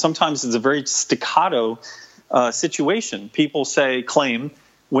sometimes it's a very staccato situation. People claim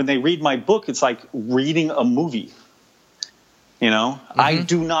when they read my book, it's like reading a movie. I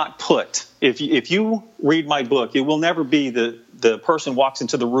do not put, if you read my book, it will never be the person walks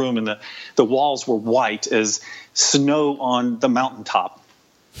into the room and the walls were white as snow on the mountaintop.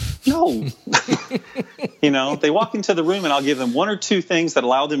 No. They walk into the room and I'll give them one or two things that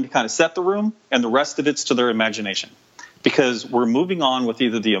allow them to kind of set the room, and the rest of it's to their imagination. Because we're moving on with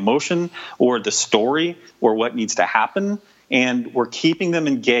either the emotion or the story or what needs to happen, and we're keeping them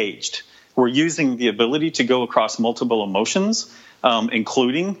engaged. We're using the ability to go across multiple emotions,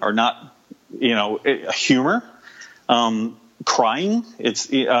 including or not, humor, crying. It's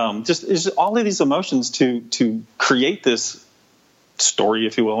just all of these emotions to create this story,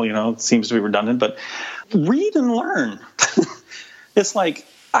 if you will. It seems to be redundant, but read and learn. It's like,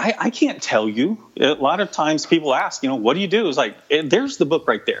 I can't tell you. A lot of times people ask, what do you do? It's like, there's the book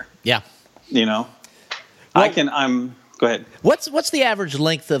right there. Yeah. Well, go ahead. What's the average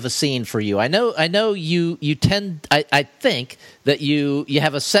length of a scene for you? I know you tend, I think that you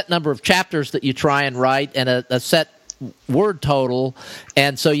have a set number of chapters that you try and write and a set word total,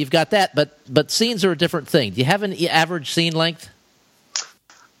 and so you've got that, but scenes are a different thing. Do you have an average scene length?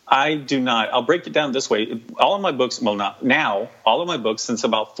 I do not. I'll break it down this way. All of my books, well, not now, all of my books since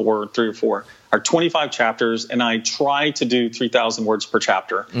about 3 or 4 are 25 chapters, and I try to do 3,000 words per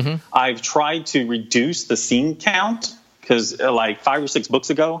chapter. Mm-hmm. I've tried to reduce the scene count because like 5 or 6 books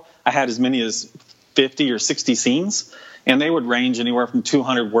ago, I had as many as 50 or 60 scenes, and they would range anywhere from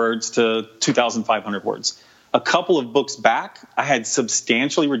 200 words to 2,500 words. A couple of books back, I had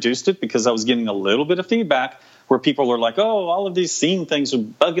substantially reduced it because I was getting a little bit of feedback where people were like, oh, all of these scene things are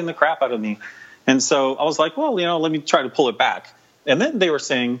bugging the crap out of me. And so I was like, well, let me try to pull it back. And then they were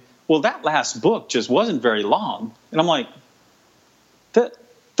saying, well, that last book just wasn't very long. And I'm like,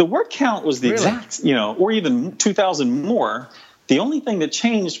 the word count was the exact, or even 2,000 more. The only thing that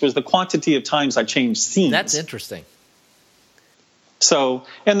changed was the quantity of times I changed scenes. That's interesting. So,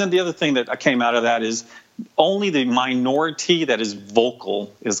 and then the other thing that came out of that is only the minority that is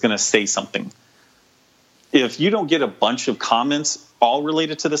vocal is going to say something. If you don't get a bunch of comments all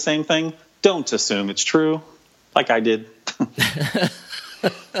related to the same thing, don't assume it's true, like I did.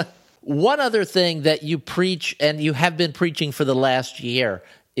 One other thing that you preach, and you have been preaching for the last year,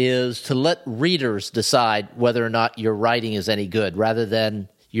 is to let readers decide whether or not your writing is any good, rather than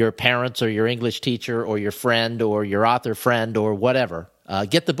your parents or your English teacher or your friend or your author friend or whatever.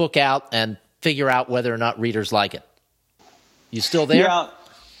 Get the book out and figure out whether or not readers like it. You still there?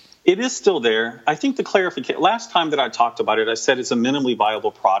 It is still there. I think the clarification, last time that I talked about it, I said it's a minimally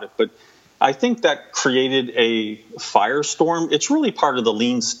viable product, but I think that created a firestorm. It's really part of the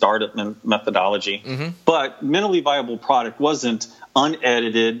lean startup methodology, but minimally viable product wasn't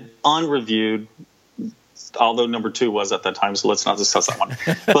unedited, unreviewed, although number 2 was at that time, so let's not discuss that one.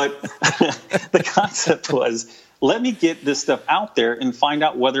 But the concept was, let me get this stuff out there and find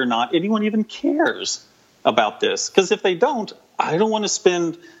out whether or not anyone even cares about this. Because if they don't, I don't want to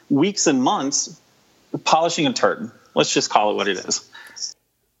spend weeks and months polishing a turd. Let's just call it what it is.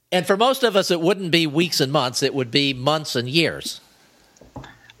 And for most of us, it wouldn't be weeks and months. It would be months and years.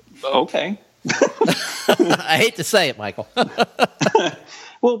 Okay. I hate to say it, Michael.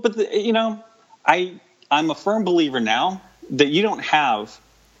 Well, but, I'm a firm believer now that you don't have,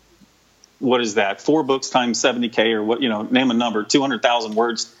 what is that, 4 books times 70K or what, name a number, 200,000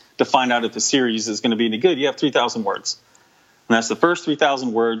 words to find out if the series is going to be any good. You have 3,000 words. And that's the first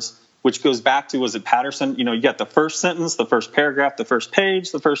 3,000 words, which goes back to, was it Patterson? You got the first sentence, the first paragraph, the first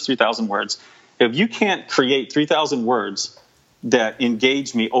page, the first 3,000 words. If you can't create 3,000 words that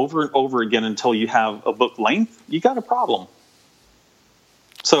engage me over and over again until you have a book length, you got a problem.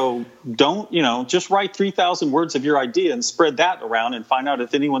 So don't, just write 3,000 words of your idea and spread that around and find out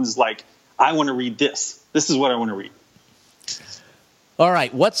if anyone's like, I want to read this. This is what I want to read. All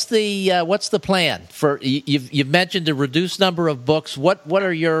right. What's the plan for? You've mentioned a reduced number of books. What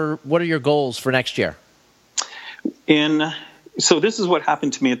are your goals for next year? So this is what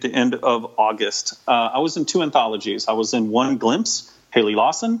happened to me at the end of August. I was in 2 anthologies. I was in One Glimpse, Haley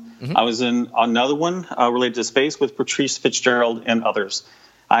Lawson. Mm-hmm. I was in another one related to space with Patrice Fitzgerald and others.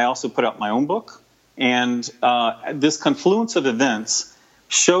 I also put out my own book. And this confluence of events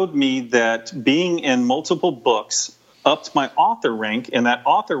showed me that being in multiple books upped my author rank, and that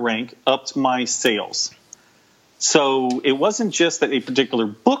author rank upped my sales. So it wasn't just that a particular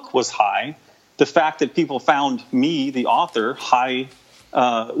book was high. The fact that people found me, the author, high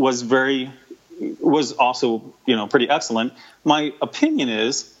was also pretty excellent. My opinion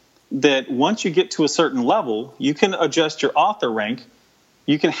is that once you get to a certain level, you can adjust your author rank.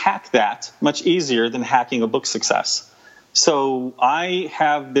 You can hack that much easier than hacking a book success. So I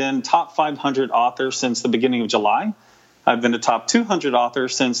have been top 500 author since the beginning of July. I've been a top 200 author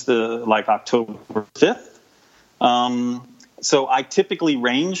since October 5th. So I typically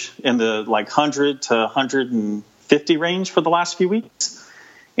range in the 100 to 150 range for the last few weeks.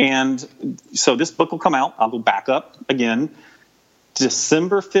 And so this book will come out. I'll go back up again.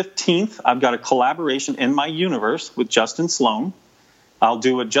 December 15th, I've got a collaboration in my universe with Justin Sloan. I'll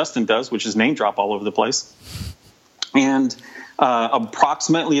do what Justin does, which is name drop all over the place. And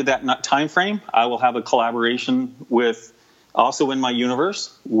approximately at that time frame, I will have a collaboration with, also in my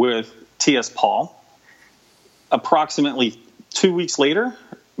universe, with T.S. Paul. Approximately 2 weeks later,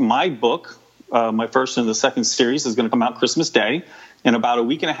 my book, my first and the second series, is going to come out Christmas Day. And about a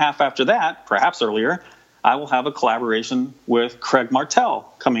week and a half after that, perhaps earlier, I will have a collaboration with Craig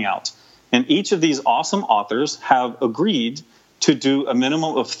Martell coming out. And each of these awesome authors have agreed to do a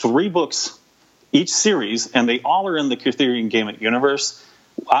minimum of 3 books each series, and they all are in the Arthurian Gamut universe.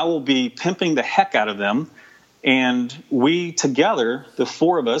 I will be pimping the heck out of them, and we together, the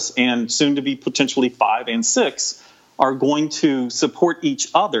 4 of us, and soon to be potentially 5 and 6, are going to support each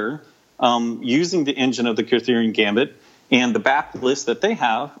other using the engine of the Arthurian Gambit and the backlist that they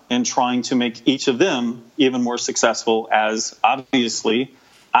have, and trying to make each of them even more successful, as obviously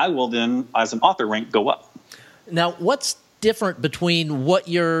I will then, as an author rank, go up. Now, what's different between what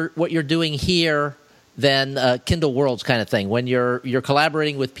you're doing here than Kindle Worlds kind of thing, when you're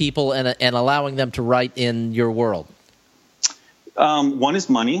collaborating with people and allowing them to write in your world? One is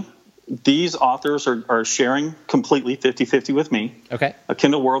money. These authors are sharing completely 50-50 with me. Okay.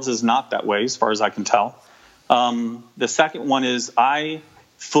 Kindle Worlds is not that way, as far as I can tell. The second one is I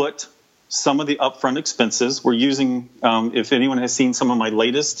foot some of the upfront expenses. We're using, if anyone has seen some of my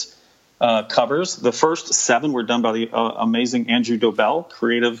latest covers, the first 7 were done by the amazing Andrew Dobell,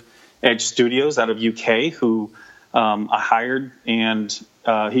 Creative Edge Studios out of UK, who I hired, and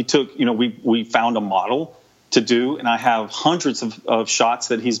he took, we found a model to do, and I have hundreds of shots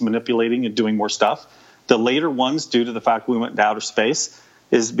that he's manipulating and doing more stuff. The later ones, due to the fact we went to outer space,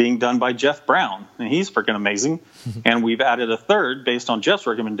 is being done by Jeff Brown, and he's freaking amazing. And we've added a third, based on Jeff's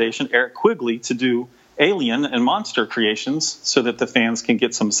recommendation, Eric Quigley, to do alien and monster creations so that the fans can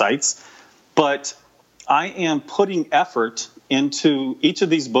get some sights. But I am putting effort into each of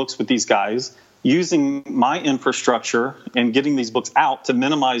these books with these guys, using my infrastructure and getting these books out to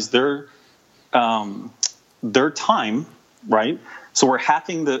minimize their time, right? So we're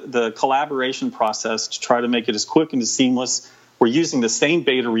hacking the collaboration process to try to make it as quick and as seamless We're using the same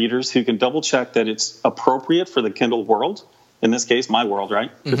beta readers who can double check that it's appropriate for the Kindle world. In this case, my world,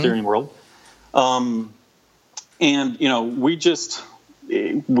 right? The Ethereum world. And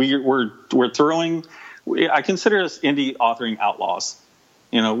we're throwing. I consider us indie authoring outlaws.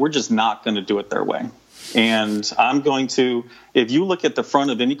 We're just not going to do it their way. And I'm going to, if you look at the front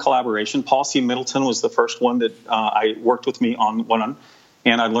of any collaboration, Paul C. Middleton was the first one that I worked with me on one,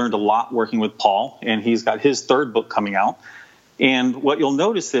 and I learned a lot working with Paul, and he's got his third book coming out. And what you'll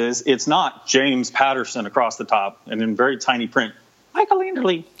notice is it's not James Patterson across the top and in very tiny print, Michael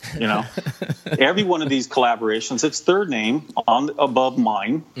Anderle. Every one of these collaborations, it's their name above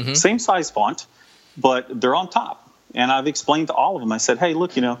mine, same size font, but they're on top. And I've explained to all of them, I said, hey,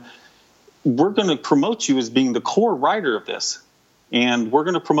 look, we're going to promote you as being the core writer of this. And we're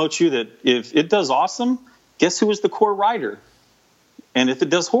going to promote you that if it does awesome, guess who was the core writer? And if it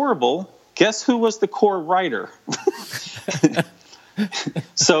does horrible, guess who was the core writer?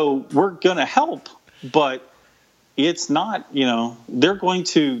 So we're going to help, but it's not,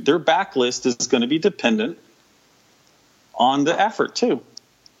 their backlist is going to be dependent on the effort too.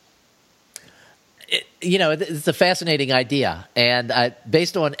 It's a fascinating idea, and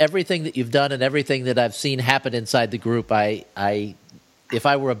based on everything that you've done and everything that I've seen happen inside the group, if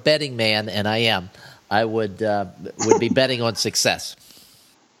I were a betting man, and I am, I would be betting on success.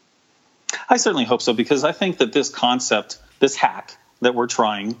 I certainly hope so, because I think that this concept, this hack that we're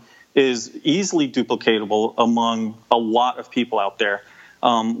trying, is easily duplicatable among a lot of people out there.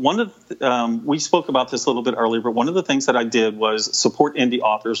 We spoke about this a little bit earlier, but one of the things that I did was support indie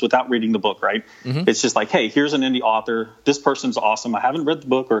authors without reading the book, right? It's just like, hey, here's an indie author. This person's awesome. I haven't read the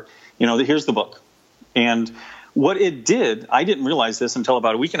book, or, here's the book. And what it did, I didn't realize this until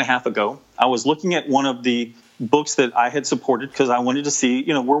about a week and a half ago. I was looking at one of the books that I had supported because I wanted to see,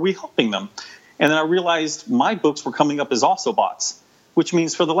 were we helping them? And then I realized my books were coming up as also bots, which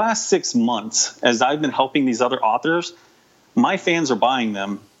means for the last 6 months, as I've been helping these other authors, my fans are buying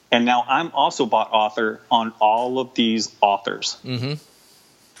them, and now I'm also bot author on all of these authors.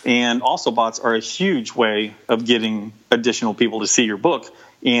 And also bots are a huge way of getting additional people to see your book,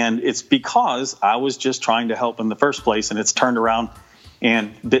 and it's because I was just trying to help in the first place, and it's turned around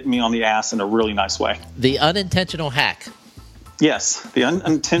and bit me on the ass in a really nice way. The unintentional hack. Yes, the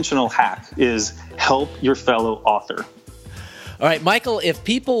unintentional hack is help your fellow author. All right, Michael, if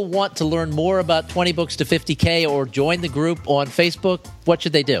people want to learn more about 20 Books to 50K or join the group on Facebook, what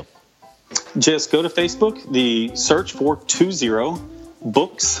should they do? Just go to Facebook, the search for 20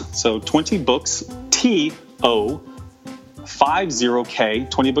 books, so 20 books, TO50K,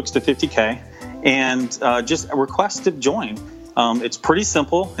 20 Books to 50K, and just request to join. It's pretty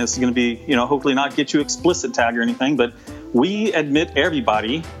simple. It's going to be, hopefully not get you explicit tag or anything, but we admit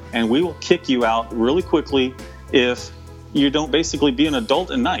everybody, and we will kick you out really quickly if you don't basically be an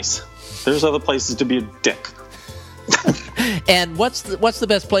adult and nice. There's other places to be a dick. And what's the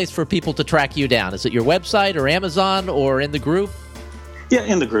best place for people to track you down? Is it your website or Amazon or in the group? Yeah,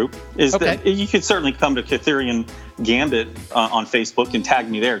 in the group. Okay. You could certainly come to Ethereum Gambit on Facebook and tag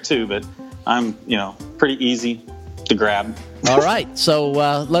me there too, but I'm, pretty easy to grab. All right, so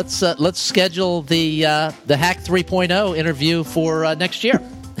let's schedule the Hack 3.0 interview for next year.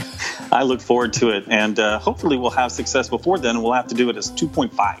 I look forward to it, and hopefully we'll have success before then, and we'll have to do it as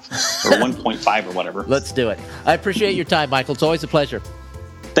 2.5 or 1.5 or whatever. Let's do it. I appreciate your time, Michael. It's always a pleasure.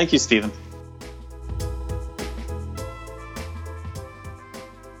 Thank you, Stephen.